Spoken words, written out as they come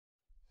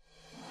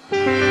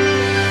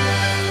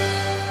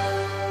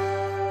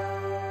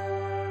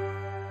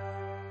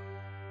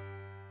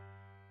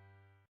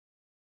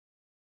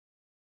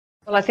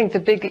Well, I think the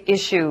big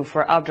issue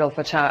for Abdul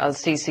Fattah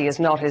el-Sisi is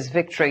not his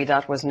victory.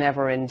 That was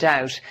never in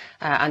doubt.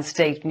 And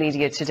state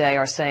media today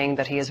are saying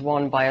that he has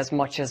won by as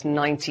much as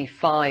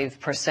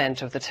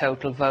 95% of the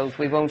total vote.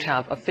 We won't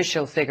have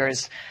official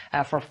figures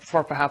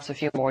for perhaps a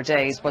few more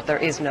days, but there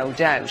is no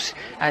doubt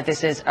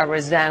this is a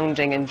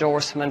resounding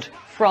endorsement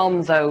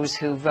from those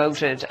who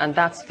voted, and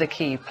that's the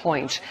key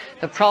point.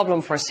 The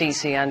problem for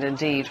Sisi and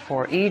indeed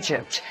for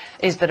Egypt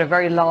is that a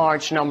very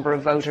large number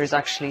of voters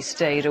actually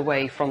stayed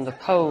away from the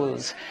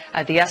polls.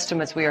 The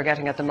estimates we are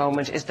getting at the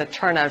moment is that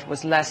turnout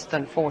was less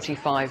than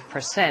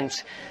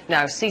 45%.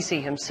 Now,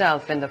 Sisi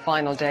himself, in the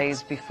final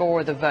days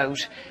before the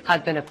vote,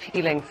 had been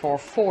appealing for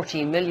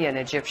 40 million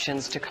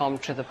Egyptians to come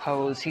to the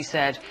polls. He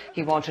said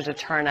he wanted a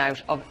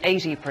turnout of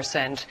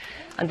 80%.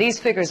 And these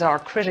figures are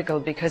critical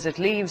because it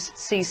leaves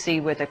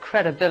Sisi with a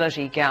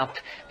credibility gap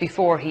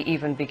before he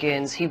even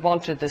begins. He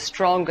wanted the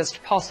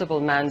strongest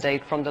possible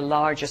mandate from the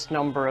largest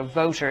number of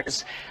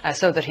voters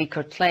so that he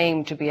could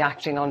claim to be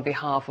acting on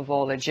behalf of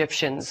all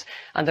Egyptians.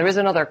 And there is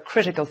another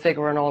critical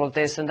figure in all of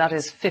this, and that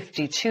is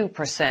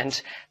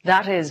 52%.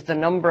 That is the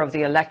number of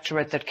the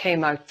electorate that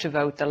came out to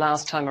vote the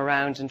last time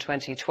around in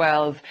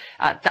 2012.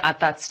 At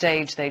that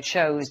stage, they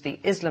chose the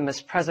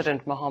Islamist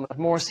President Mohamed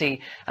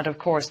Morsi, and of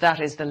course that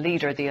is the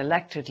leader, the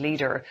elected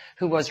leader,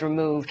 who was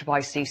removed by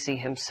Sisi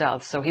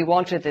himself. So he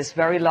wanted this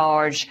very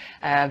large,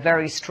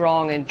 very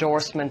strong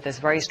endorsement, this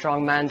very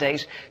strong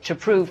mandate to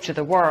prove to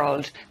the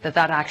world that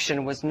that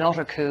action was not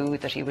a coup,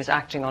 that he was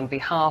acting on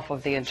behalf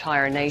of the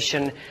entire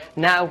nation.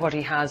 Now what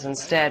he has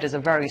instead is a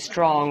very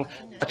strong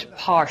but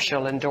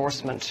partial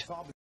endorsement.